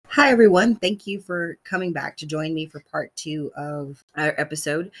Hi, everyone. Thank you for coming back to join me for part two of our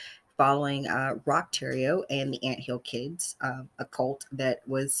episode following Rock Terrio and the Ant Hill Kids, a cult that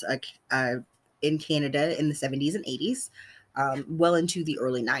was in Canada in the 70s and 80s, well into the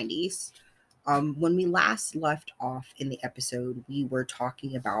early 90s. When we last left off in the episode, we were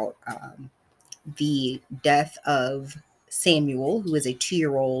talking about the death of Samuel, who is a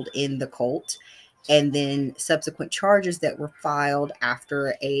 2-year-old in the cult, and then subsequent charges that were filed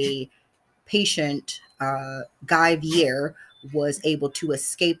after a patient, Guy Vier, was able to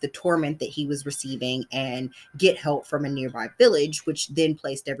escape the torment that he was receiving and get help from a nearby village, which then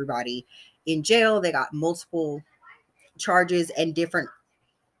placed everybody in jail. They got multiple charges and different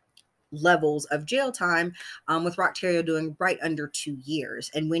levels of jail time, with Rock Terrio doing right under 2 years.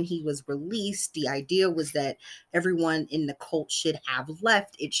 And when he was released, the idea was that everyone in the cult should have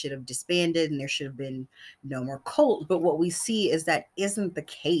left. It should have disbanded and there should have been no more cult. But what we see is that isn't the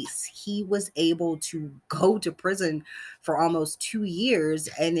case. He was able to go to prison for almost 2 years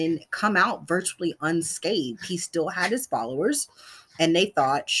and then come out virtually unscathed. He still had his followers, and they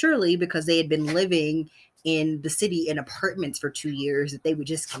thought surely because they had been living in the city in apartments for 2 years that they would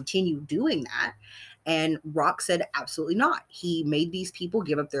just continue doing that. And Rock said absolutely not. He made these people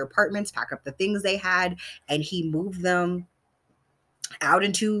give up their apartments, pack up the things they had, and he moved them out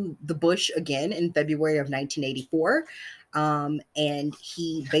into the bush again in February of 1984. And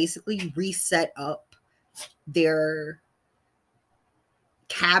he basically reset up their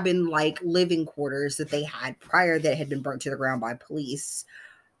cabin like living quarters that they had prior that had been burnt to the ground by police.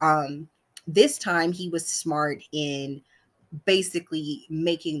 This time he was smart in basically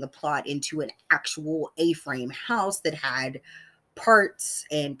making the plot into an actual A-frame house that had parts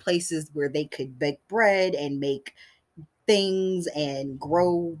and places where they could bake bread and make things and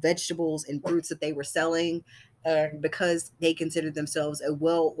grow vegetables and fruits that they were selling. And because they considered themselves a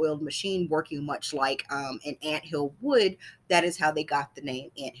well-oiled machine working much like an anthill would, that is how they got the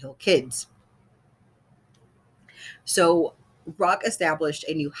name Anthill Kids. So Rock established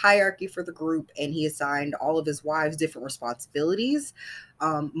a new hierarchy for the group, and he assigned all of his wives different responsibilities.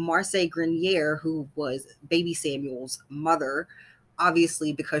 Marseille Grenier, who was baby Samuel's mother,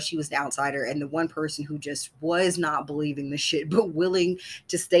 obviously because she was an outsider and the one person who just was not believing the shit but willing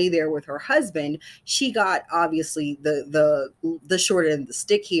to stay there with her husband, she got obviously the short end of the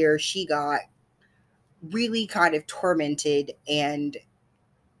stick here. She got really kind of tormented and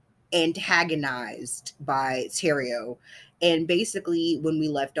antagonized by Terrio. And basically, when we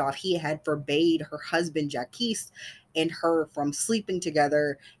left off, he had forbade her husband, Jacques, and her from sleeping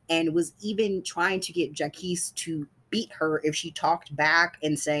together, and was even trying to get Jacques to beat her if she talked back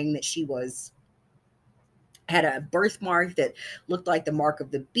and saying that she had a birthmark that looked like the mark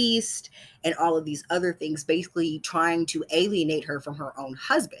of the beast and all of these other things, basically trying to alienate her from her own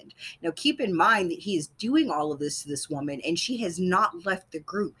husband. Now, keep in mind that he is doing all of this to this woman and she has not left the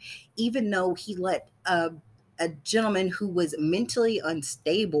group, even though he let a gentleman who was mentally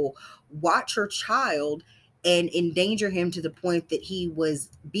unstable watch her child and endanger him to the point that he was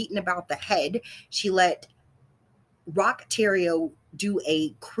beaten about the head. She let Rock Terrio do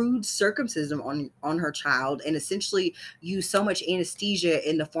a crude circumcision on her child and essentially use so much anesthesia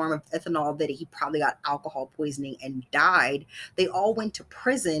in the form of ethanol that he probably got alcohol poisoning and died. They all went to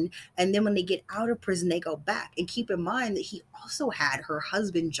prison, and then when they get out of prison, they go back. And keep in mind that he also had her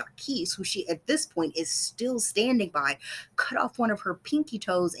husband Jacques, who she at this point is still standing by, cut off one of her pinky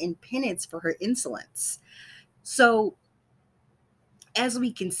toes in penance for her insolence. So as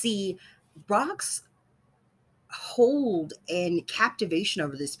we can see, Rock's hold and captivation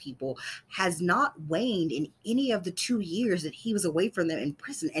over this people has not waned in any of the 2 years that he was away from them in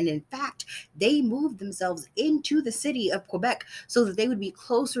prison. And in fact, they moved themselves into the city of Quebec so that they would be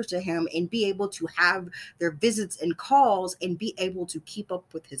closer to him and be able to have their visits and calls and be able to keep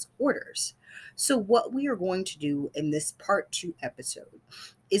up with his orders. So what we are going to do in this part 2 episode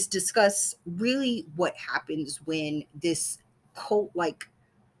is discuss really what happens when this cult like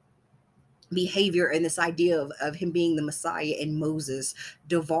behavior and this idea of him being the Messiah and Moses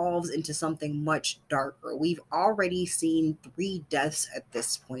devolves into something much darker. We've already seen 3 deaths at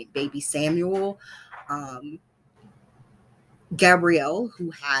this point. Baby Samuel, Gabrielle, who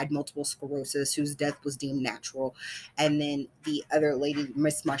had multiple sclerosis, whose death was deemed natural, and then the other lady,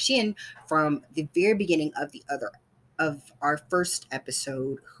 Miss Marchien, from the very beginning of our first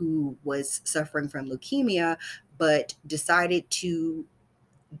episode, who was suffering from leukemia, but decided to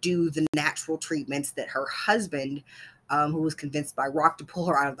do the natural treatments that her husband, who was convinced by Rock to pull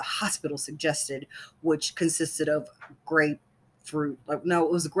her out of the hospital, suggested, which consisted of grapefruit. Like, no,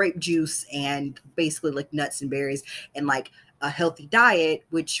 it was grape juice and basically like nuts and berries and like a healthy diet,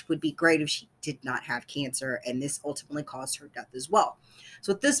 which would be great if she did not have cancer. And this ultimately caused her death as well.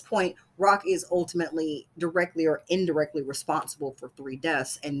 So at this point, Rock is ultimately directly or indirectly responsible for 3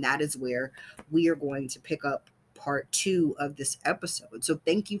 deaths. And that is where we are going to pick up part 2 of this episode. So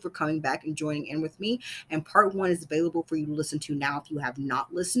thank you for coming back and joining in with me. And part 1 is available for you to listen to now if you have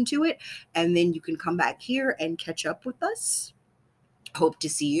not listened to it. And then you can come back here and catch up with us. Hope to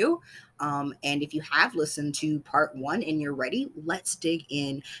see you. And if you have listened to part 1 and you're ready, let's dig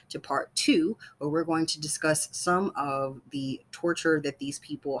in to part 2, where we're going to discuss some of the torture that these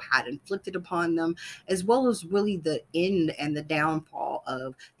people had inflicted upon them, as well as really the end and the downfall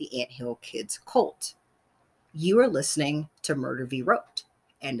of the Anthill Kids cult. You are listening to Murder V Wrote.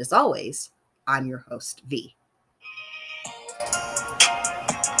 And as always, I'm your host, V.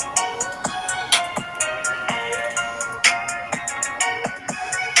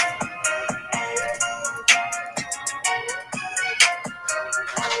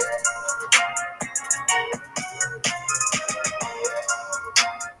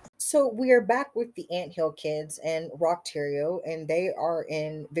 So we are back with the Anthill Kids and Rock Terrio, and they are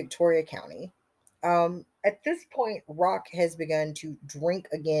in Victoria County. At this point, Rock has begun to drink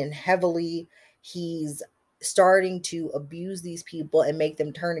again heavily. He's starting to abuse these people and make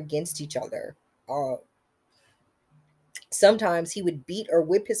them turn against each other. Sometimes he would beat or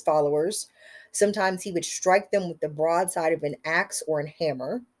whip his followers. Sometimes he would strike them with the broadside of an axe or a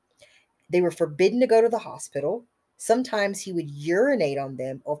hammer. They were forbidden to go to the hospital. Sometimes he would urinate on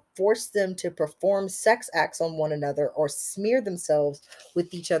them or force them to perform sex acts on one another or smear themselves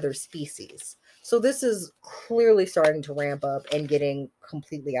with each other's species. So this is clearly starting to ramp up and getting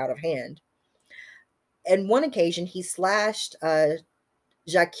completely out of hand. On one occasion, he slashed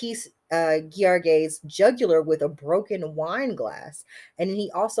Jacques Guillarguet's jugular with a broken wine glass, and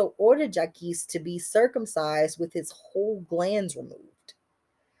he also ordered Jacques to be circumcised with his whole glands removed.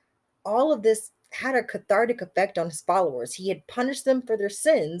 All of this had a cathartic effect on his followers. He had punished them for their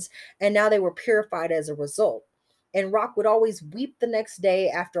sins, and now they were purified as a result. And Rock would always weep the next day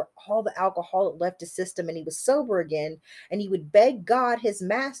after all the alcohol had left his system and he was sober again, and he would beg God, his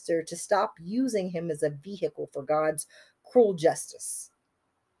master, to stop using him as a vehicle for God's cruel justice.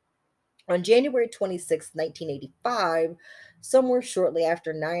 On January 26, 1985, somewhere shortly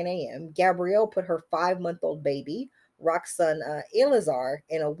after 9 a.m., Gabrielle put her 5-month-old baby, Rock's son Eleazar,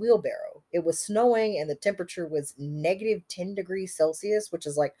 in a wheelbarrow. It was snowing and the temperature was negative 10 degrees Celsius, which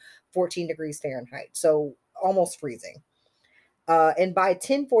is like 14 degrees Fahrenheit, so almost freezing. And by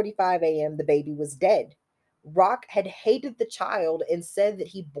 10:45 a.m., the baby was dead. Rock had hated the child and said that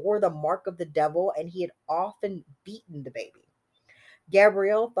he bore the mark of the devil and he had often beaten the baby.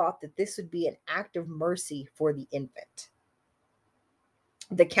 Gabrielle thought that this would be an act of mercy for the infant.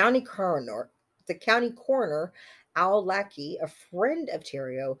 The county coroner, Al Lackey, a friend of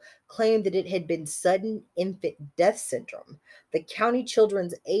Terrio, claimed that it had been sudden infant death syndrome. The County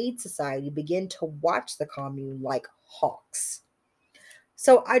Children's Aid Society began to watch the commune like hawks.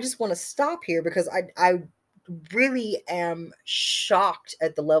 So I just want to stop here because I really am shocked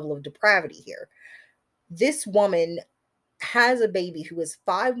at the level of depravity here. This woman has a baby who is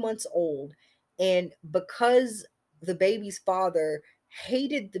 5 months old, and because the baby's father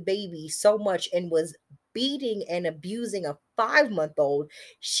hated the baby so much and was beating and abusing a 5-month-old,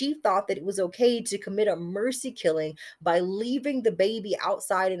 she thought that it was okay to commit a mercy killing by leaving the baby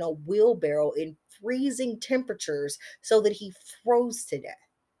outside in a wheelbarrow in freezing temperatures so that he froze to death.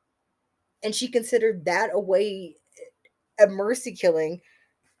 And she considered that a mercy killing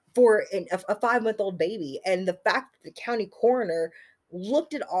for a 5-month-old baby. And the fact that the county coroner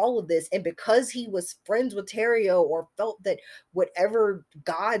looked at all of this, and because he was friends with Terrio or felt that whatever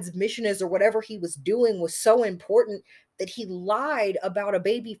God's mission is or whatever he was doing was so important, that he lied about a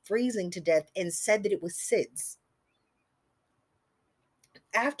baby freezing to death and said that it was SIDS.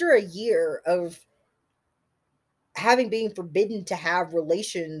 After a year of having been forbidden to have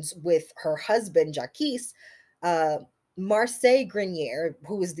relations with her husband, Jacques, Marseille Grenier,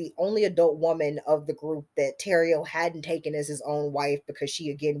 who is the only adult woman of the group that Terrio hadn't taken as his own wife because she,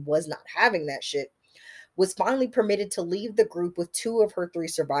 again, was not having that shit, was finally permitted to leave the group with 2 of her 3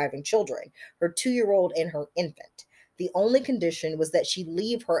 surviving children, her 2-year-old and her infant. The only condition was that she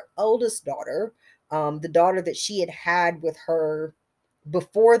leave her eldest daughter, the daughter that she had with her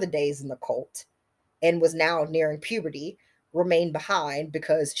before the days in the cult and was now nearing puberty, remain behind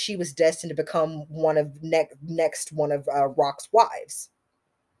because she was destined to become one of Rock's wives.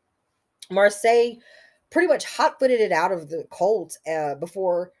 Marseille pretty much hot-footed it out of the cult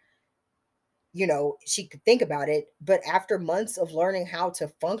before she could think about it. But after months of learning how to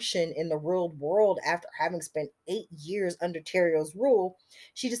function in the real world, after having spent 8 years under Terrio's rule,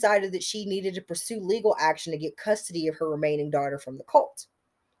 she decided that she needed to pursue legal action to get custody of her remaining daughter from the cult.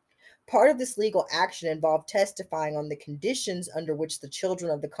 Part of this legal action involved testifying on the conditions under which the children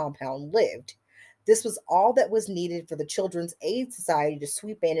of the compound lived. This was all that was needed for the Children's Aid Society to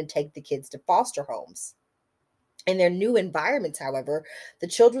sweep in and take the kids to foster homes. In their new environments, however, the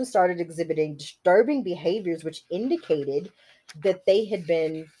children started exhibiting disturbing behaviors which indicated that they had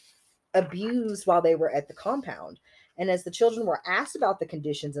been abused while they were at the compound. And as the children were asked about the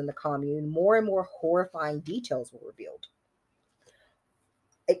conditions in the commune, more and more horrifying details were revealed.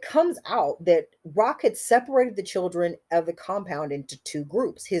 It comes out that Rock had separated the children of the compound into two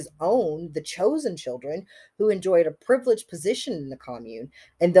groups: his own, the chosen children, who enjoyed a privileged position in the commune,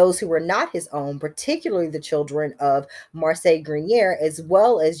 and those who were not his own, particularly the children of Marseille Grenier, as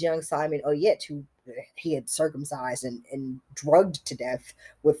well as young Simon Oyet, who he had circumcised and drugged to death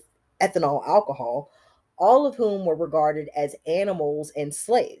with ethanol alcohol, all of whom were regarded as animals and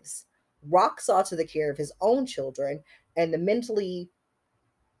slaves. Rock saw to the care of his own children, and the mentally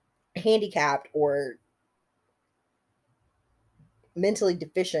handicapped or mentally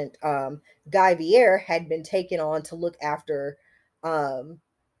deficient Guy Vier had been taken on to look after um,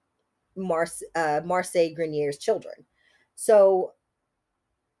 Marseille Grenier's children. So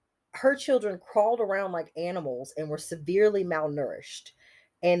her children crawled around like animals and were severely malnourished.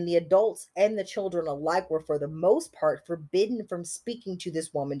 And the adults and the children alike were, for the most part, forbidden from speaking to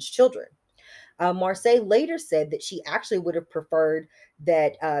this woman's children. Marseille later said that she actually would have preferred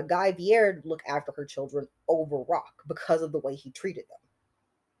that Guy Vier look after her children over Rock because of the way he treated them.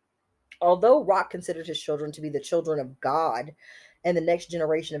 Although Rock considered his children to be the children of God and the next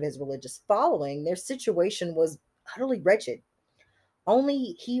generation of his religious following, their situation was utterly wretched.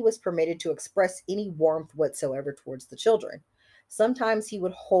 Only he was permitted to express any warmth whatsoever towards the children. Sometimes he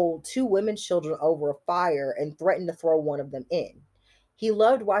would hold two women's children over a fire and threaten to throw one of them in. He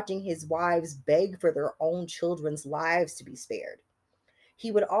loved watching his wives beg for their own children's lives to be spared.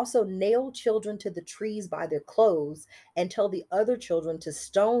 He would also nail children to the trees by their clothes and tell the other children to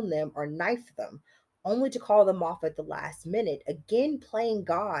stone them or knife them, only to call them off at the last minute, again playing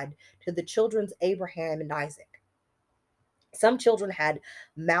God to the children's Abraham and Isaac. Some children had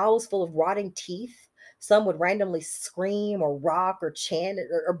mouths full of rotting teeth. Some would randomly scream or rock or chant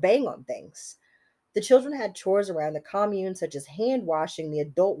or bang on things. The children had chores around the commune, such as hand washing the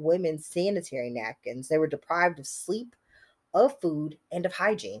adult women's sanitary napkins. They were deprived of sleep, of food, and of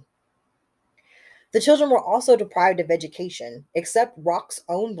hygiene. The children were also deprived of education, except Rock's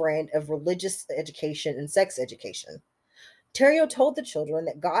own brand of religious education and sex education. Terrio told the children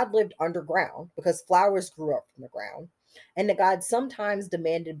that God lived underground because flowers grew up from the ground, and that God sometimes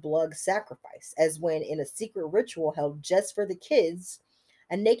demanded blood sacrifice, as when in a secret ritual held just for the kids,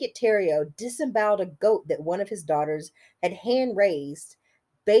 a naked Terrio disemboweled a goat that one of his daughters had hand raised,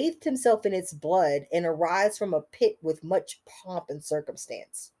 bathed himself in its blood, and arose from a pit with much pomp and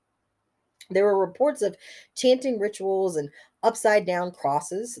circumstance. There were reports of chanting rituals and upside down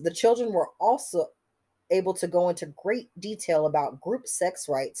crosses. The children were also able to go into great detail about group sex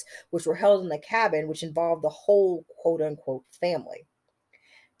rites, which were held in the cabin, which involved the whole quote unquote family.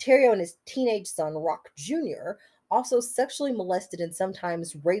 Terrio and his teenage son, Rock Jr., also sexually molested and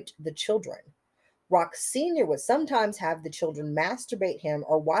sometimes raped the children. Rock Sr. would sometimes have the children masturbate him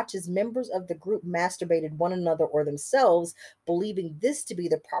or watch as members of the group masturbated one another or themselves, believing this to be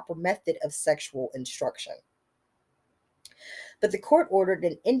the proper method of sexual instruction. But the court ordered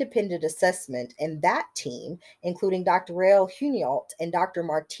an independent assessment, and that team, including Dr. Rael Hunyalt and Dr.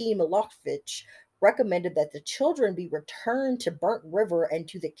 Marti Milojevic, recommended that the children be returned to Burnt River and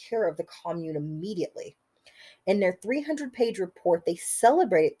to the care of the commune immediately. In their 300-page report, they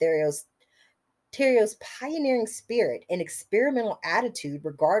celebrated Terrio's pioneering spirit and experimental attitude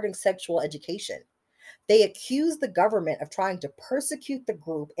regarding sexual education. They accused the government of trying to persecute the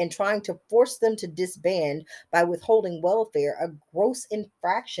group and trying to force them to disband by withholding welfare, a gross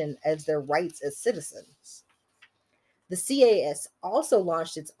infraction as their rights as citizens. The CAS also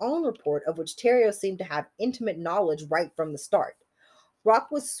launched its own report, of which Terrio seemed to have intimate knowledge right from the start. Rock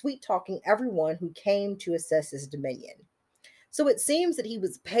was sweet talking everyone who came to assess his dominion. So it seems that he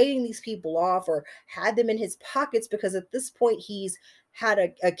was paying these people off or had them in his pockets, because at this point he's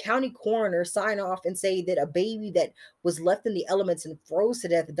had a county coroner sign off and say that a baby that was left in the elements and froze to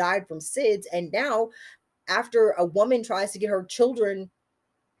death died from SIDS. And now, after a woman tries to get her children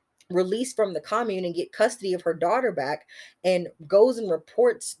released from the commune and get custody of her daughter back, and goes and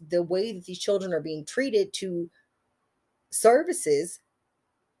reports the way that these children are being treated to services,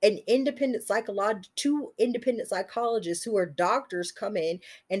 two independent psychologists who are doctors come in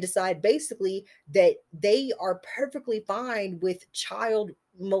and decide basically that they are perfectly fine with child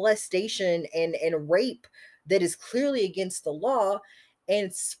molestation and rape that is clearly against the law,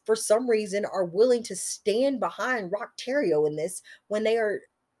 and for some reason are willing to stand behind Rock Terrio in this when they are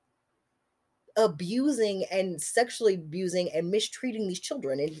abusing and sexually abusing and mistreating these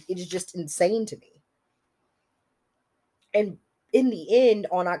children. It is just insane to me. And in the end,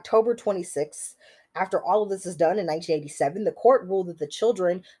 on October 26th, after all of this is done in 1987, the court ruled that the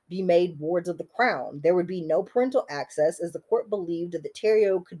children be made wards of the crown. There would be no parental access, as the court believed that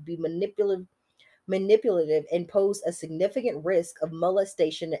Terrio could be manipulative and pose a significant risk of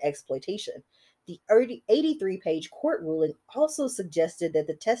molestation and exploitation. The 83-page court ruling also suggested that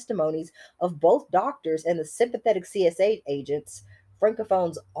the testimonies of both doctors and the sympathetic CSA agents,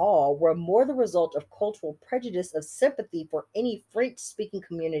 Francophones all, were more the result of cultural prejudice of sympathy for any French speaking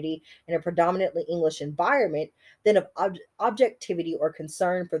community in a predominantly English environment than of objectivity or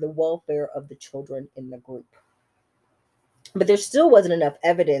concern for the welfare of the children in the group. But there still wasn't enough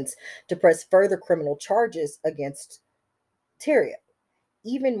evidence to press further criminal charges against Theriot.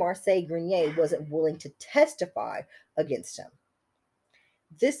 Even Marcel Grenier wasn't willing to testify against him.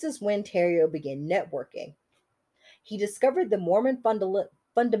 This is when Theriot began networking. He discovered the Mormon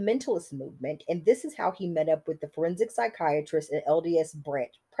fundamentalist movement, and this is how he met up with the forensic psychiatrist and LDS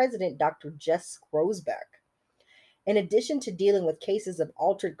branch president, Dr. Jess Grosbeck. In addition to dealing with cases of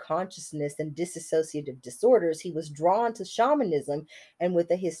altered consciousness and dissociative disorders, he was drawn to shamanism and with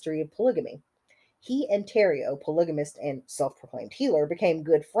a history of polygamy. He and Theriot, polygamist and self-proclaimed healer, became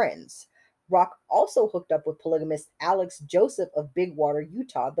good friends. Rock also hooked up with polygamist Alex Joseph of Bigwater,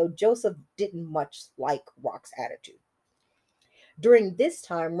 Utah, though Joseph didn't much like Rock's attitude. During this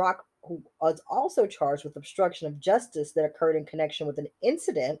time, Rock was also charged with obstruction of justice that occurred in connection with an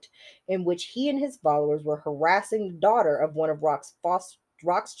incident in which he and his followers were harassing the daughter of one of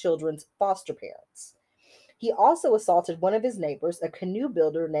Rock's children's foster parents. He also assaulted one of his neighbors, a canoe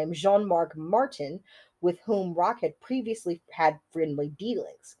builder named Jean-Marc Martin, with whom Rock had previously had friendly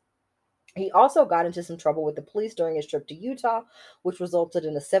dealings. He also got into some trouble with the police during his trip to Utah, which resulted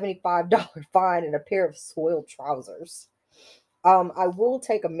in a $75 fine and a pair of soiled trousers. I will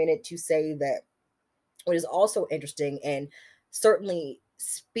take a minute to say that what is also interesting and certainly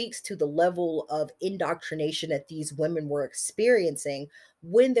speaks to the level of indoctrination that these women were experiencing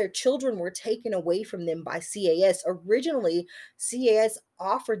when their children were taken away from them by CAS. Originally, CAS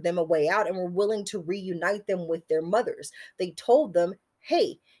offered them a way out and were willing to reunite them with their mothers. They told them,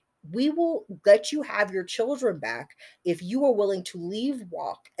 hey, we will let you have your children back if you are willing to leave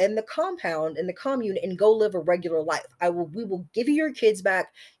Rock and the compound and the commune and go live a regular life. We will give you your kids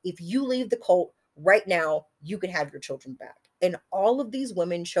back if you leave the cult right now. You can have your children back. And all of these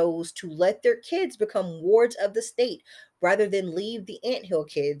women chose to let their kids become wards of the state rather than leave the anthill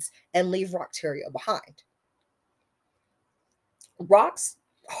kids and leave Rock Terrio behind. Rock's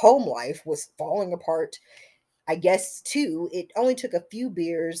home life was falling apart, I guess, too. It only took a few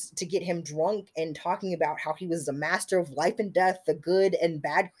beers to get him drunk and talking about how he was the master of life and death, the good and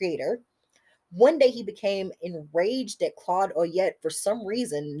bad creator. One day he became enraged at Claude Oyet for some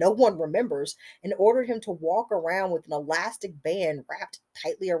reason no one remembers and ordered him to walk around with an elastic band wrapped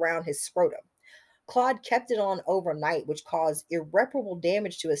tightly around his scrotum. Claude kept it on overnight, which caused irreparable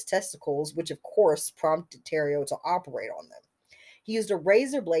damage to his testicles, which of course prompted Theriot to operate on them. He used a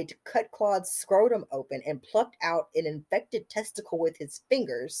razor blade to cut Claude's scrotum open and plucked out an infected testicle with his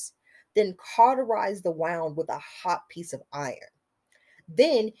fingers, then cauterized the wound with a hot piece of iron.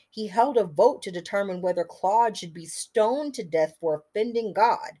 Then he held a vote to determine whether Claude should be stoned to death for offending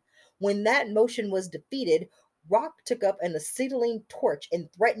God. When that motion was defeated, Rock took up an acetylene torch and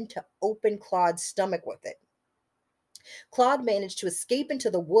threatened to open Claude's stomach with it. Claude managed to escape into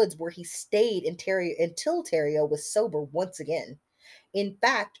the woods where he stayed until Theriot was sober once again. In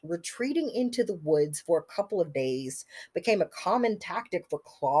fact, retreating into the woods for a couple of days became a common tactic for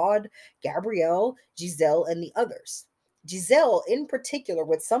Claude, Gabrielle, Giselle, and the others. Giselle, in particular,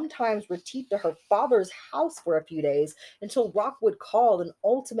 would sometimes retreat to her father's house for a few days until Rock would call and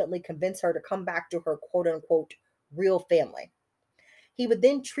ultimately convince her to come back to her quote unquote real family. He would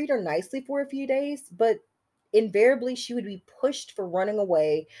then treat her nicely for a few days, but invariably she would be pushed for running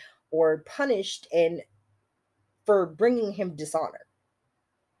away or punished and for bringing him dishonor.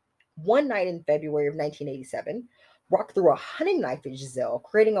 One night in February of 1987, Rock threw a hunting knife at Giselle,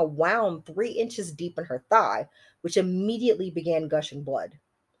 creating a wound 3 inches deep in her thigh, which immediately began gushing blood.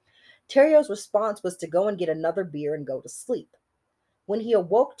 Theriot's response was to go and get another beer and go to sleep. When he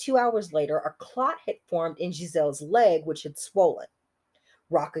awoke 2 hours later, a clot had formed in Giselle's leg, which had swollen.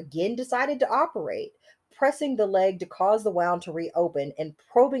 Rock again decided to operate, pressing the leg to cause the wound to reopen and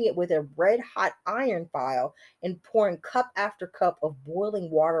probing it with a red hot iron file and pouring cup after cup of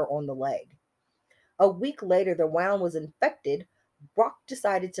boiling water on the leg. A week later, the wound was infected. Rock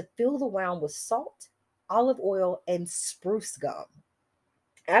decided to fill the wound with salt, olive oil, and spruce gum.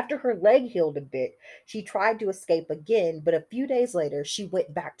 After her leg healed a bit, she tried to escape again, but a few days later, she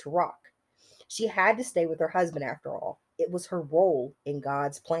went back to Rock. She had to stay with her husband after all. It was her role in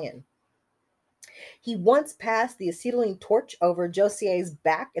God's plan. He once passed the acetylene torch over Josier's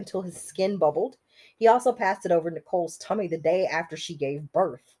back until his skin bubbled. He also passed it over Nicole's tummy the day after she gave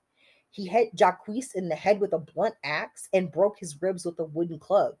birth. He hit Jacques in the head with a blunt axe and broke his ribs with a wooden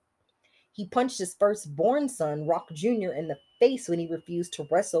club. He punched his firstborn son, Rock Jr., in the face when he refused to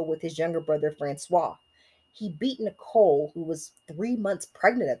wrestle with his younger brother, Francois. He beat Nicole, who was 3 months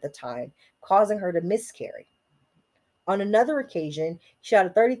pregnant at the time, causing her to miscarry. On another occasion, he shot a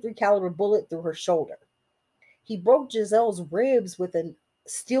 33 caliber bullet through her shoulder. He broke Giselle's ribs with a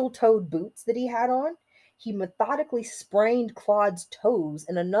steel-toed boots that he had on. He methodically sprained Claude's toes,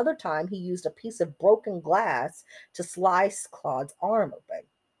 and another time he used a piece of broken glass to slice Claude's arm open.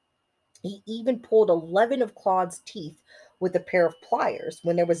 He even pulled 11 of Claude's teeth with a pair of pliers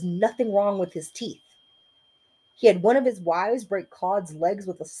when there was nothing wrong with his teeth. He had one of his wives break Claude's legs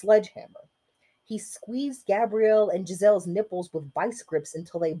with a sledgehammer. He squeezed Gabrielle and Giselle's nipples with vice grips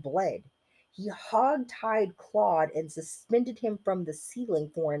until they bled. He hog-tied Claude and suspended him from the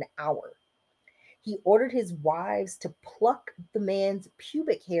ceiling for an hour. He ordered his wives to pluck the man's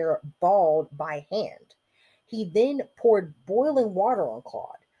pubic hair bald by hand. He then poured boiling water on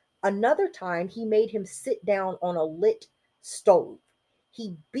Claude. Another time, he made him sit down on a lit stove.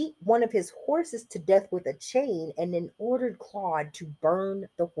 He beat one of his horses to death with a chain and then ordered Claude to burn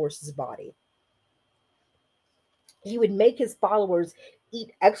the horse's body. He would make his followers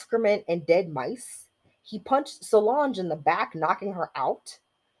eat excrement and dead mice. He punched Solange in the back, knocking her out.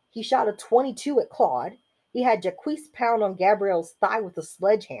 He shot a 22 at Claude. He had Jacques pound on Gabrielle's thigh with a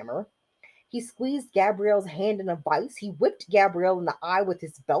sledgehammer. He squeezed Gabrielle's hand in a vice. He whipped Gabrielle in the eye with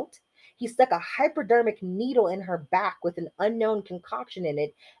his belt. He stuck a hypodermic needle in her back with an unknown concoction in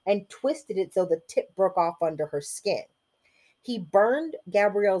it and twisted it so the tip broke off under her skin. He burned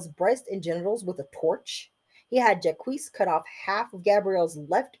Gabrielle's breast and genitals with a torch. He had Jacques cut off half of Gabrielle's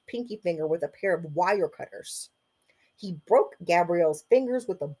left pinky finger with a pair of wire cutters. He broke Gabrielle's fingers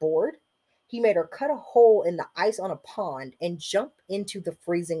with a board. He made her cut a hole in the ice on a pond and jump into the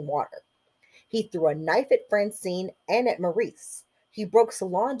freezing water. He threw a knife at Francine and at Maurice. He broke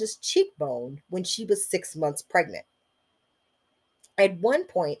Solange's cheekbone when she was 6 months pregnant. At one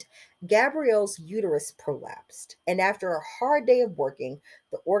point, Gabrielle's uterus prolapsed, and after a hard day of working,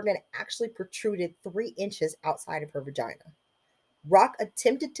 the organ actually protruded 3 inches outside of her vagina. Rock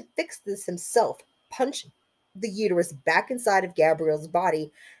attempted to fix this himself, punching the uterus back inside of Gabrielle's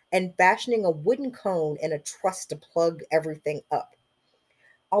body and fashioning a wooden cone and a truss to plug everything up.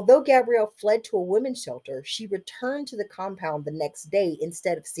 Although Gabrielle fled to a women's shelter, she returned to the compound the next day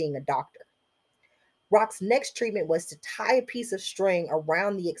instead of seeing a doctor. Rock's next treatment was to tie a piece of string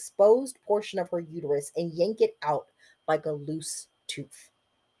around the exposed portion of her uterus and yank it out like a loose tooth.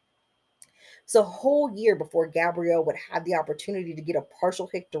 So a whole year before Gabrielle would have the opportunity to get a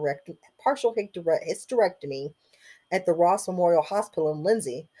hysterectomy at the Ross Memorial Hospital in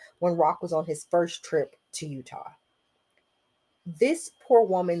Lindsay when Rock was on his first trip to Utah. This poor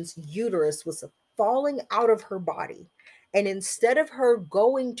woman's uterus was falling out of her body. And instead of her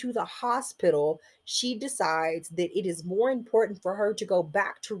going to the hospital, she decides that it is more important for her to go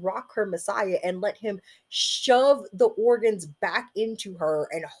back to Rock, her Messiah, and let him shove the organs back into her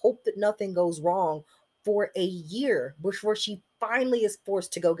and hope that nothing goes wrong for a year before she finally is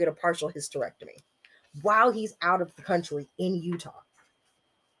forced to go get a partial hysterectomy while he's out of the country in Utah.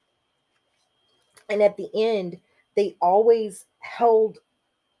 And at the end, they always held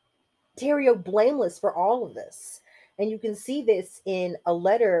Theriot blameless for all of this. And you can see this in a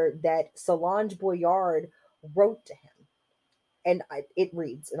letter that Solange Boyard wrote to him. And it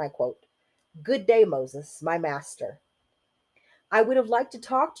reads, and I quote, "Good day, Moses, my master. I would have liked to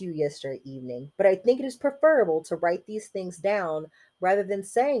talk to you yesterday evening, but I think it is preferable to write these things down rather than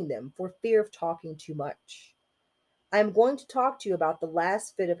saying them for fear of talking too much. I am going to talk to you about the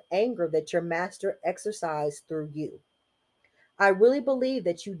last fit of anger that your master exercised through you. I really believe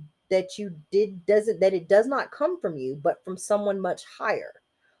that it does not come from you, but from someone much higher.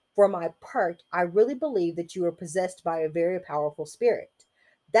 For my part, I really believe that you are possessed by a very powerful spirit.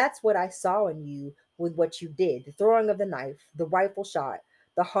 That's what I saw in you with what you did, the throwing of the knife, the rifle shot,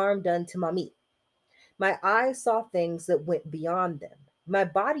 the harm done to Mamie. My eyes saw things that went beyond them. My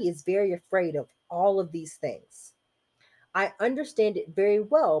body is very afraid of all of these things. I understand it very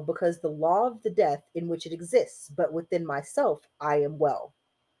well because the law of the death in which it exists, but within myself I am well.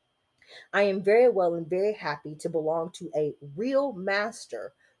 I am very well and very happy to belong to a real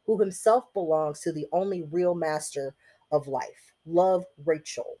master who himself belongs to the only real master of life. Love,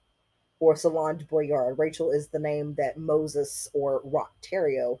 Rachel, or Solange Boyard. Rachel is the name that Moses or Rock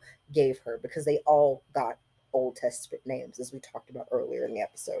Terrio gave her because they all got Old Testament names, as we talked about earlier in the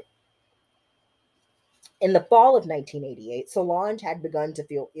episode. In the fall of 1988, Solange had begun to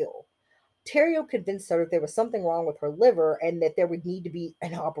feel ill. Terrio convinced her that there was something wrong with her liver and that there would need to be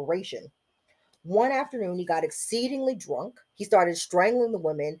an operation. One afternoon, he got exceedingly drunk. He started strangling the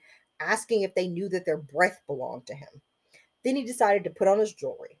women, asking if they knew that their breath belonged to him. Then he decided to put on his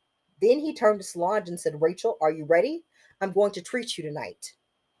jewelry. Then he turned to Solange and said, Rachel, are you ready? I'm going to treat you tonight.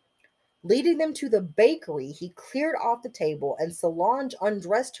 Leading them to the bakery, he cleared off the table and Solange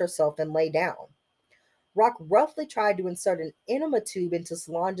undressed herself and lay down. Rock roughly tried to insert an enema tube into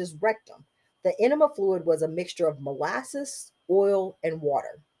Solange's rectum. The enema fluid was a mixture of molasses, oil, and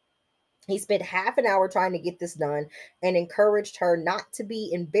water. He spent half an hour trying to get this done and encouraged her not to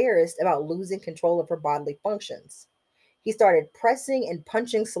be embarrassed about losing control of her bodily functions. He started pressing and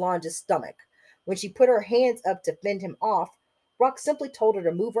punching Solange's stomach. When she put her hands up to fend him off, Rock simply told her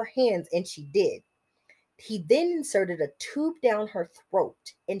to move her hands, and she did. He then inserted a tube down her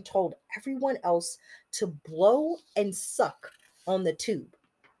throat and told everyone else to blow and suck on the tube.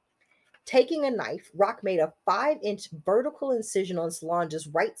 Taking a knife, Rock made a 5-inch vertical incision on Solange's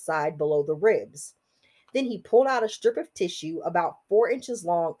right side below the ribs. Then he pulled out a strip of tissue about 4 inches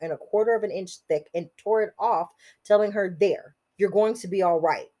long and a quarter of an inch thick and tore it off, telling her, There, you're going to be all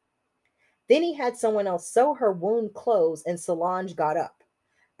right. Then he had someone else sew her wound closed, and Solange got up.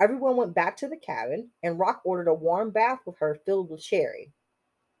 Everyone went back to the cabin, and Rock ordered a warm bath with her filled with sherry.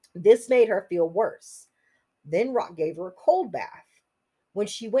 This made her feel worse. Then Rock gave her a cold bath. When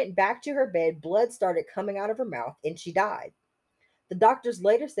she went back to her bed, blood started coming out of her mouth, and she died. The doctors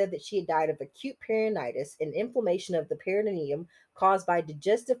later said that she had died of acute peritonitis, an inflammation of the peritoneum caused by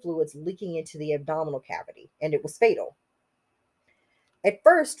digestive fluids leaking into the abdominal cavity, and it was fatal. At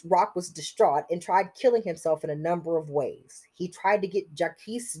first, Rock was distraught and tried killing himself in a number of ways. He tried to get Jacques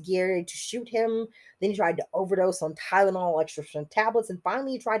Gary to shoot him, then he tried to overdose on Tylenol, extra strength tablets, and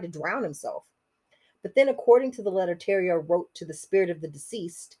finally he tried to drown himself. But then, according to the letter Terrio wrote to the spirit of the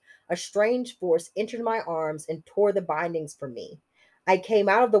deceased, a strange force entered my arms and tore the bindings from me. I came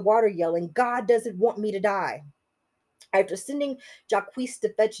out of the water yelling, God doesn't want me to die. After sending Jacques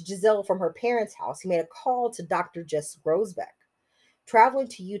to fetch Giselle from her parents' house, he made a call to Dr. Jess Grosbeck. Traveling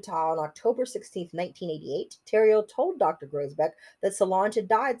to Utah on October 16, 1988, Terrio told Dr. Grosbeck that Solange had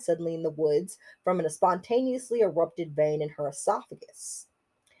died suddenly in the woods from a spontaneously erupted vein in her esophagus.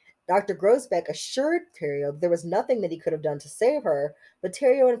 Dr. Grosbeck assured Terrio there was nothing that he could have done to save her, but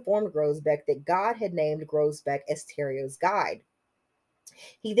Terrio informed Grosbeck that God had named Grosbeck as Terrio's guide.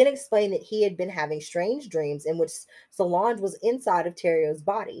 He then explained that he had been having strange dreams in which Solange was inside of Terrio's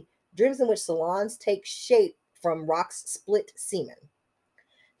body, dreams in which Solange takes shape from Rock's split semen.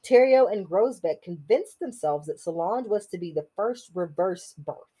 Terrio and Grosbeck convinced themselves that Solange was to be the first reverse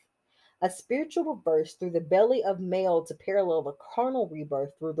birth, a spiritual reverse through the belly of male to parallel the carnal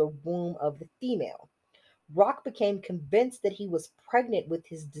rebirth through the womb of the female. Rock became convinced that he was pregnant with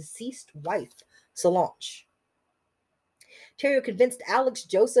his deceased wife, Solange. Terrio convinced Alex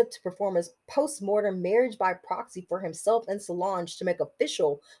Joseph to perform a post-mortem marriage by proxy for himself and Solange to make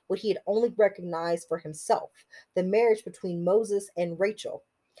official what he had only recognized for himself, the marriage between Moses and Rachel.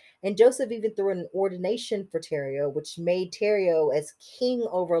 And Joseph even threw in an ordination for Terrio, which made Terrio as king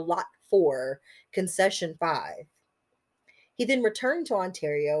over Lot 4, Concession 5. He then returned to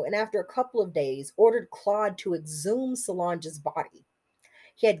Ontario and, after a couple of days, ordered Claude to exhume Solange's body.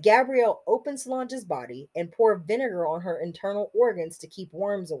 He had Gabrielle open Solange's body and pour vinegar on her internal organs to keep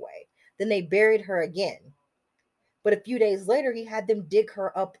worms away. Then they buried her again. But a few days later, he had them dig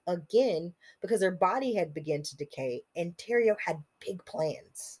her up again because her body had begun to decay, and Terrio had big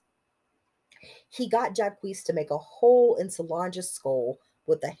plans. He got Jacques to make a hole in Solange's skull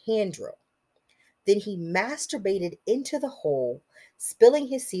with a hand drill. Then he masturbated into the hole, spilling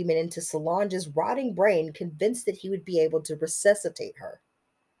his semen into Solange's rotting brain, convinced that he would be able to resuscitate her.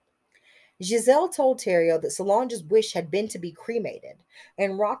 Giselle told Terrio that Solange's wish had been to be cremated,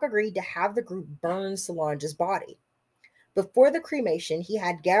 and Rock agreed to have the group burn Solange's body. Before the cremation, he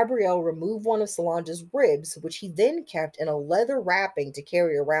had Gabrielle remove one of Solange's ribs, which he then kept in a leather wrapping to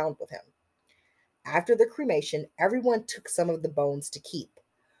carry around with him. After the cremation, everyone took some of the bones to keep.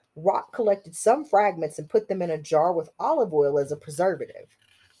 Rock collected some fragments and put them in a jar with olive oil as a preservative.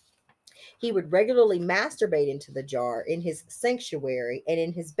 He would regularly masturbate into the jar in his sanctuary and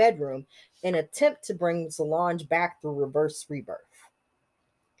in his bedroom in an attempt to bring Solange back through reverse rebirth.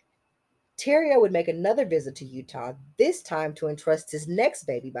 Terrio would make another visit to Utah, this time to entrust his next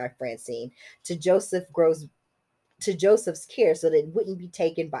baby by Francine to Joseph's care so that it wouldn't be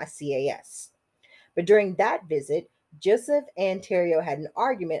taken by CAS. But during that visit, Joseph and Terrio had an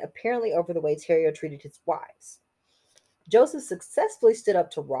argument, apparently over the way Terrio treated his wives. Joseph successfully stood up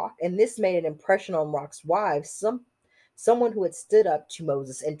to Rock, and this made an impression on Rock's wives, someone who had stood up to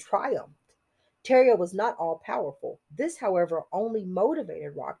Moses and triumphed. Terrio was not all powerful. This, however, only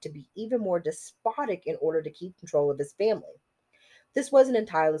motivated Rock to be even more despotic in order to keep control of his family. This wasn't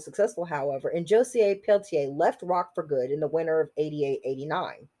entirely successful, however, and Josiah Pelletier left Rock for good in the winter of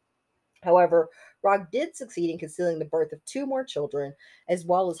 88-89. However, Rock did succeed in concealing the birth of two more children, as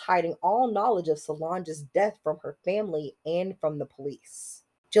well as hiding all knowledge of Solange's death from her family and from the police.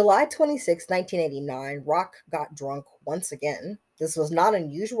 July 26, 1989, Rock got drunk once again. This was not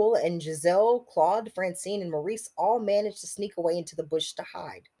unusual, and Giselle, Claude, Francine, and Maurice all managed to sneak away into the bush to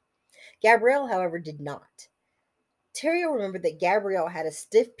hide. Gabrielle, however, did not. Terrio remembered that Gabrielle had a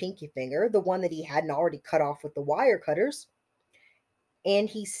stiff pinky finger, the one that he hadn't already cut off with the wire cutters, and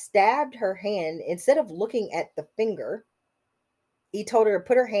he stabbed her hand. Instead of looking at the finger, he told her to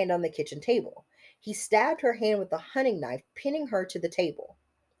put her hand on the kitchen table. He stabbed her hand with a hunting knife, pinning her to the table.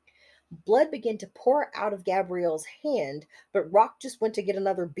 Blood began to pour out of Gabrielle's hand, but Rock just went to get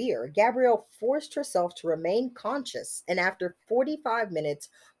another beer. Gabrielle forced herself to remain conscious, and after 45 minutes,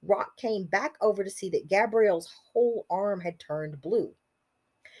 Rock came back over to see that Gabrielle's whole arm had turned blue.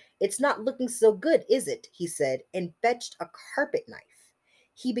 "It's not looking so good, is it?" he said, and fetched a carpet knife.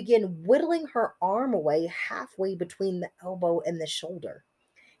 He began whittling her arm away halfway between the elbow and the shoulder.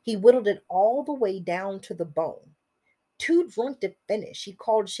 He whittled it all the way down to the bone. Too drunk to finish, he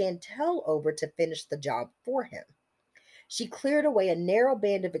called Chantel over to finish the job for him. She cleared away a narrow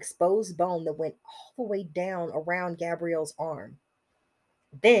band of exposed bone that went all the way down around Gabrielle's arm.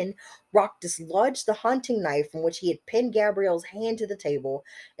 Then Rock dislodged the hunting knife from which he had pinned Gabrielle's hand to the table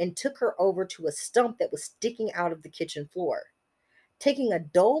and took her over to a stump that was sticking out of the kitchen floor. Taking a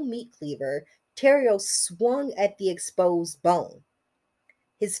dull meat cleaver, Terrio swung at the exposed bone.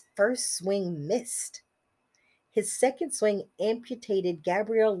 His first swing missed. His second swing amputated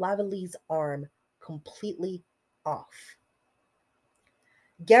Gabrielle Lavalley's arm completely off.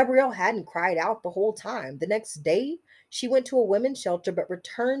 Gabrielle hadn't cried out the whole time. The next day, she went to a women's shelter but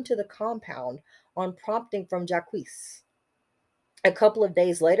returned to the compound on prompting from Jacques. A couple of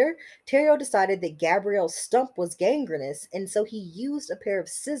days later, Terrio decided that Gabrielle's stump was gangrenous, and so he used a pair of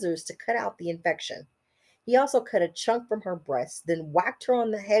scissors to cut out the infection. He also cut a chunk from her breast, then whacked her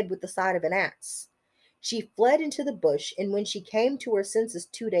on the head with the side of an axe. She fled into the bush, and when she came to her senses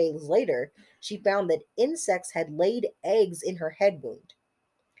 2 days later, she found that insects had laid eggs in her head wound.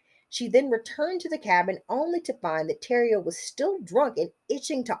 She then returned to the cabin only to find that Terrio was still drunk and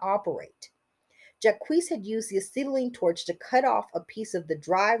itching to operate. Jacques had used the acetylene torch to cut off a piece of the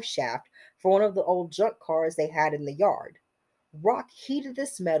drive shaft for one of the old junk cars they had in the yard. Rock heated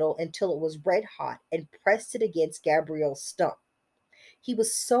this metal until it was red hot and pressed it against Gabrielle's stump. He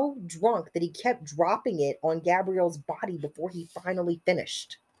was so drunk that he kept dropping it on Gabrielle's body before he finally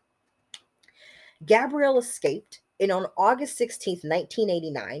finished. Gabrielle escaped, and on August 16th,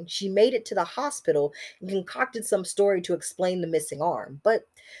 1989, she made it to the hospital and concocted some story to explain the missing arm. But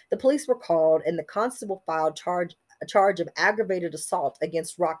the police were called, and the constable filed a charge of aggravated assault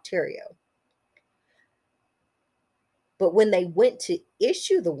against Rock Terrio. But when they went to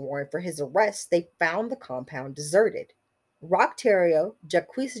issue the warrant for his arrest, they found the compound deserted. Rock Terrio,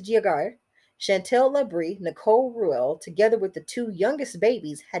 Jacques Giagar, Chantal Labrie, Nicole Ruel, together with the two youngest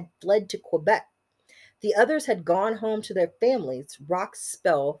babies, had fled to Quebec. The others had gone home to their families, Rock's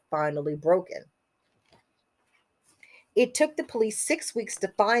spell finally broken. It took the police 6 weeks to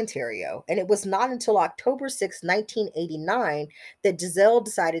find Terrio, and it was not until October 6, 1989, that Giselle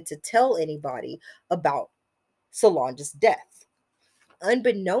decided to tell anybody about Solange's death.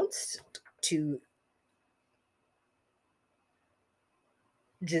 Unbeknownst to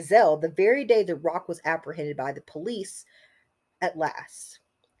Giselle, the very day that Rock was apprehended by the police at last,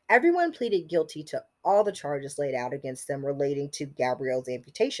 everyone pleaded guilty to all the charges laid out against them relating to Gabrielle's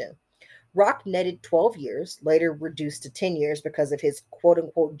amputation. Rock netted 12 years, later reduced to 10 years because of his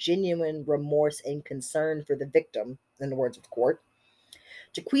quote-unquote genuine remorse and concern for the victim, in the words of the court.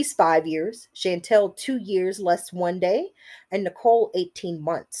 Jacques 5 years, Chantal 2 years less 1 day, and Nicole 18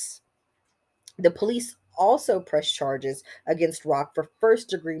 months. The police also pressed charges against Rock for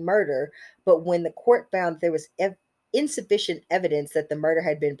first-degree murder, but when the court found there was insufficient evidence that the murder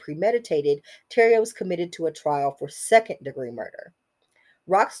had been premeditated, Terrio was committed to a trial for second-degree murder.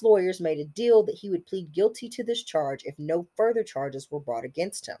 Rock's lawyers made a deal that he would plead guilty to this charge if no further charges were brought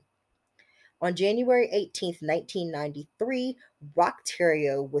against him. On January 18th, 1993, Rock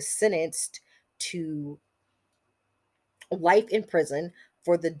Terrio was sentenced to life in prison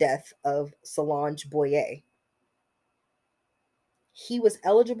for the death of Solange Boyer. He was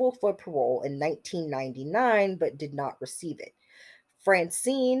eligible for parole in 1999 but did not receive it.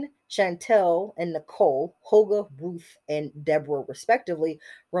 Francine, Chantel, and Nicole, Hoga, Ruth, and Deborah, respectively,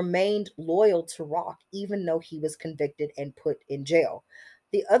 remained loyal to Rock even though he was convicted and put in jail.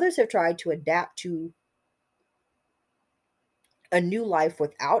 The others have tried to adapt to a new life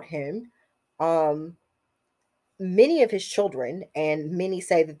without him. Many of his children, and many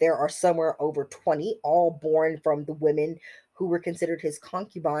say that there are somewhere over 20, all born from the women who were considered his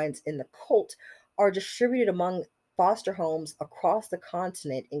concubines in the cult, are distributed among foster homes across the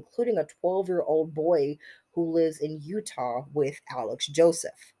continent, including a 12-year-old boy who lives in Utah with Alex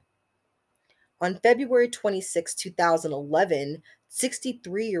Joseph. On February 26, 2011,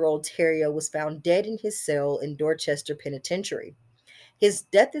 63-year-old Terrio was found dead in his cell in Dorchester Penitentiary. His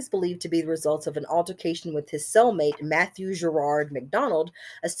death is believed to be the result of an altercation with his cellmate, Matthew Gerard McDonald,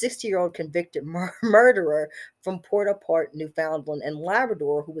 a 60-year-old convicted murderer from Port-au-Port, Newfoundland and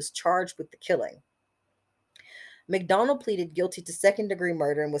Labrador, who was charged with the killing. McDonald pleaded guilty to second-degree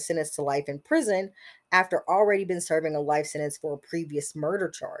murder and was sentenced to life in prison after already been serving a life sentence for a previous murder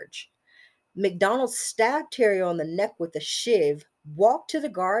charge. McDonald stabbed Terrio on the neck with a shiv, walked to the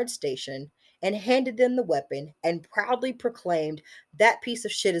guard station, and handed them the weapon and proudly proclaimed, "That piece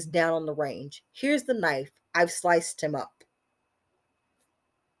of shit is down on the range. Here's the knife. I've sliced him up."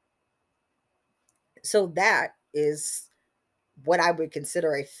 So that is what I would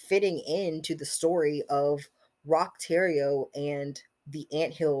consider a fitting end to the story of Rock Terrio and the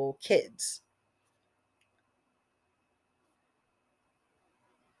Anthill Kids.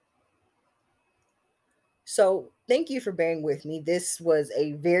 So thank you for bearing with me. This was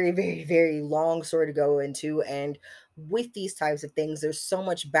a very, very, very long story to go into. And with these types of things, there's so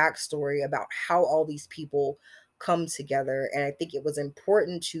much backstory about how all these people come together. And I think it was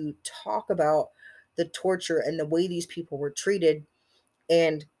important to talk about the torture and the way these people were treated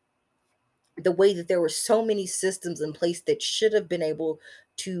and the way that there were so many systems in place that should have been able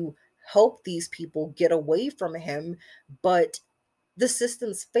to help these people get away from him, but the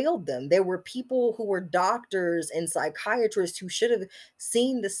systems failed them. There were people who were doctors and psychiatrists who should have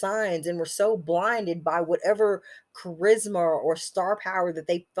seen the signs and were so blinded by whatever charisma or star power that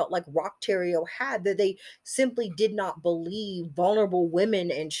they felt like Rock Terrio had that they simply did not believe vulnerable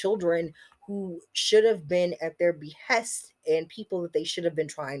women and children who should have been at their behest and people that they should have been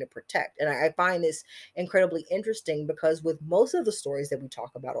trying to protect. And I find this incredibly interesting because with most of the stories that we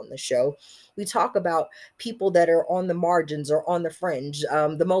talk about on the show, we talk about people that are on the margins or on the fringe,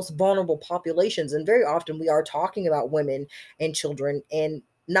 the most vulnerable populations. And very often we are talking about women and children, and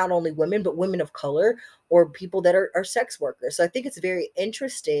not only women, but women of color or people that are sex workers. So I think it's very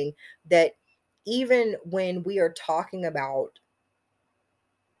interesting that even when we are talking about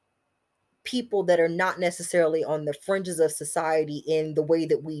people that are not necessarily on the fringes of society in the way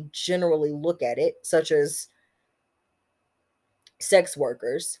that we generally look at it, such as sex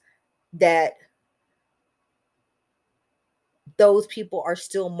workers, that those people are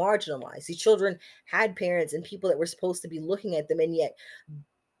still marginalized. These children had parents and people that were supposed to be looking at them, and yet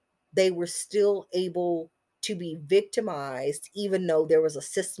they were still able to be victimized, even though there was a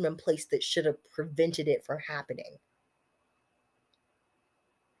system in place that should have prevented it from happening.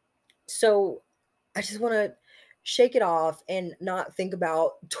 So I just want to shake it off and not think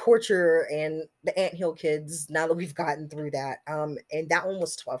about torture and the Anthill Kids now that we've gotten through that. And that one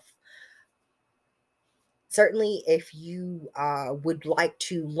was tough. Certainly, if you would like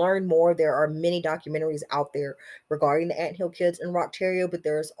to learn more, there are many documentaries out there regarding the Anthill Kids and Rock Terrio, but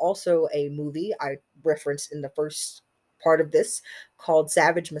there is also a movie I referenced in the first part of this called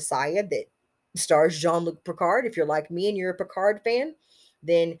Savage Messiah that stars Jean-Luc Picard. If you're like me and you're a Picard fan,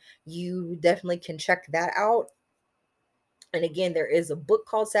 then you definitely can check that out. And again, there is a book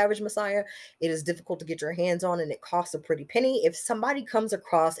called Savage Messiah. It is difficult to get your hands on and it costs a pretty penny. If somebody comes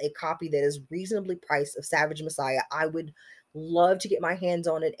across a copy that is reasonably priced of Savage Messiah, I would love to get my hands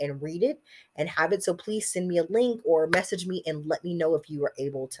on it and read it and have it. So please send me a link or message me and let me know if you are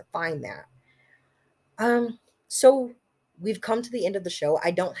able to find that. So we've come to the end of the show.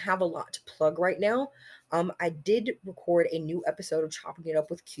 I don't have a lot to plug right now. I did record a new episode of Chopping It Up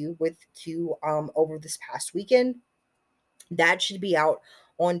with Q over this past weekend. That should be out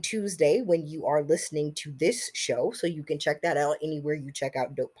on Tuesday when you are listening to this show. So you can check that out anywhere you check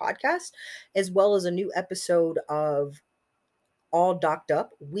out Dope Podcast, as well as a new episode of All Docked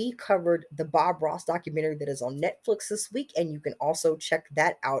Up. We covered the Bob Ross documentary that is on Netflix this week, and you can also check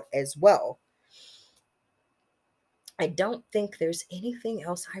that out as well. I don't think there's anything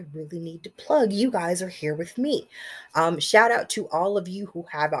else I really need to plug. You guys are here with me. Shout out to all of you who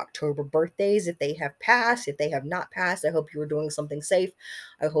have October birthdays. If they have passed, if they have not passed, I hope you are doing something safe.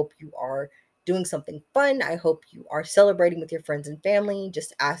 I hope you are doing something fun. I hope you are celebrating with your friends and family.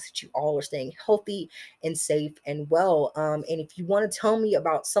 Just ask that you all are staying healthy and safe and well. And if you want to tell me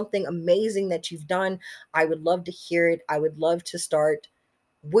about something amazing that you've done, I would love to hear it. I would love to start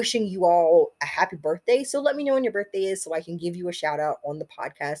wishing you all a happy birthday. So let me know when your birthday is so I can give you a shout out on the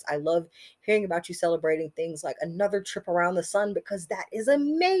podcast. I love hearing about you celebrating things like another trip around the sun because that is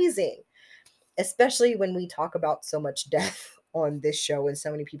amazing, especially when we talk about so much death on this show and so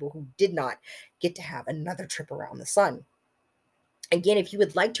many people who did not get to have another trip around the sun. Again, if you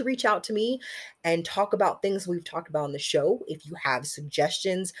would like to reach out to me and talk about things we've talked about on the show, if you have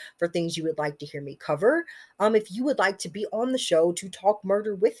suggestions for things you would like to hear me cover, if you would like to be on the show to talk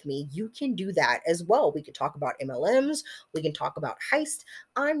murder with me, you can do that as well. We could talk about MLMs, we can talk about heist.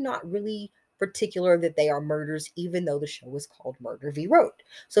 I'm not really particular that they are murders, even though the show is called Murder v. Wrote.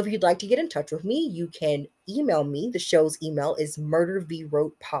 So if you'd like to get in touch with me, you can email me. The show's email is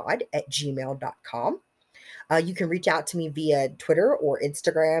murdervrotepod@gmail.com. You can reach out to me via Twitter or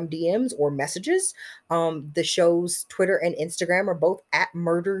Instagram DMs or messages. The show's Twitter and Instagram are both at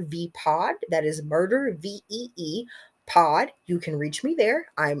Murder V Pod. That is Murder VEE Pod. You can reach me there.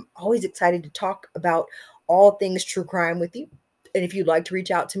 I'm always excited to talk about all things true crime with you. And if you'd like to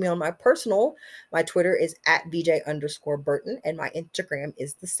reach out to me on my Twitter is at VJ_Burton, and my Instagram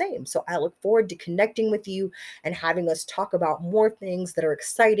is the same. So I look forward to connecting with you and having us talk about more things that are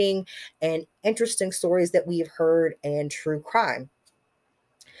exciting and interesting stories that we have heard and true crime.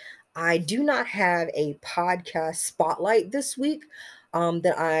 I do not have a podcast spotlight this week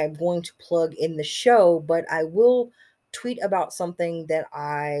that I'm going to plug in the show, but I will tweet about something that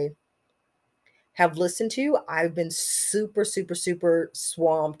I have listened to. I've been super, super, super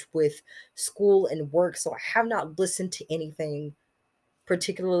swamped with school and work, so I have not listened to anything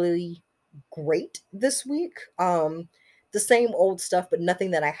particularly great this week. The same old stuff, but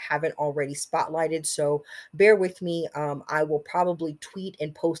nothing that I haven't already spotlighted. So bear with me. I will probably tweet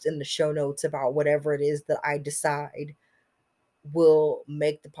and post in the show notes about whatever it is that I decide will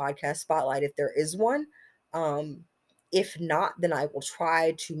make the podcast spotlight if there is one. If not, then I will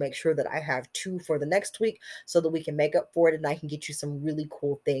try to make sure that I have two for the next week so that we can make up for it and I can get you some really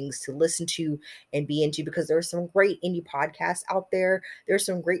cool things to listen to and be into, because there are some great indie podcasts out there. There's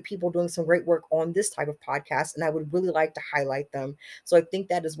some great people doing some great work on this type of podcast, and I would really like to highlight them. So I think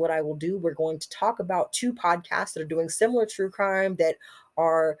that is what I will do. We're going to talk about two podcasts that are doing similar true crime that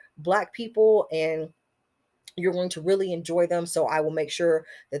are Black people, and you're going to really enjoy them. So I will make sure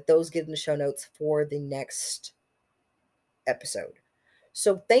that those get in the show notes for the next episode.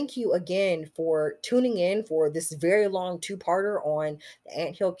 So thank you again for tuning in for this very long two-parter on the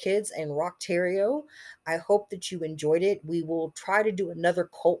Anthill Kids and Rock Terrio. I hope that you enjoyed it. We will try to do another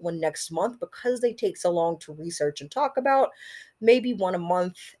cult one next month because they take so long to research and talk about. Maybe one a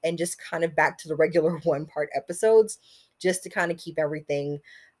month and just kind of back to the regular one-part episodes, just to kind of keep everything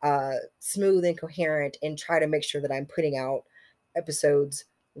smooth and coherent and try to make sure that I'm putting out episodes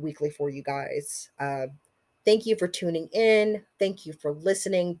weekly for you guys. Thank you for tuning in. Thank you for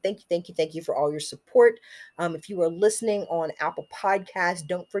listening. Thank you for all your support. If you are listening on Apple Podcasts,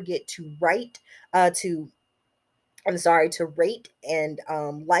 don't forget to rate and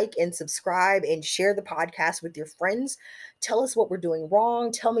like and subscribe and share the podcast with your friends. Tell us what we're doing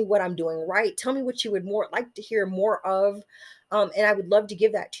wrong. Tell me what I'm doing right. Tell me what you would more like to hear more of. And I would love to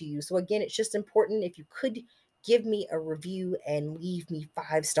give that to you. So again, it's just important if you could give me a review and leave me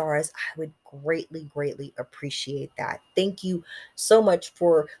 5 stars. I would greatly, greatly appreciate that. Thank you so much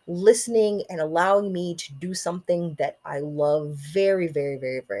for listening and allowing me to do something that I love very, very,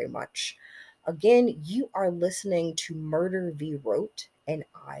 very, very much. Again, you are listening to Murder v. Wrote, and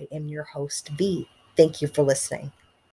I am your host, V. Thank you for listening.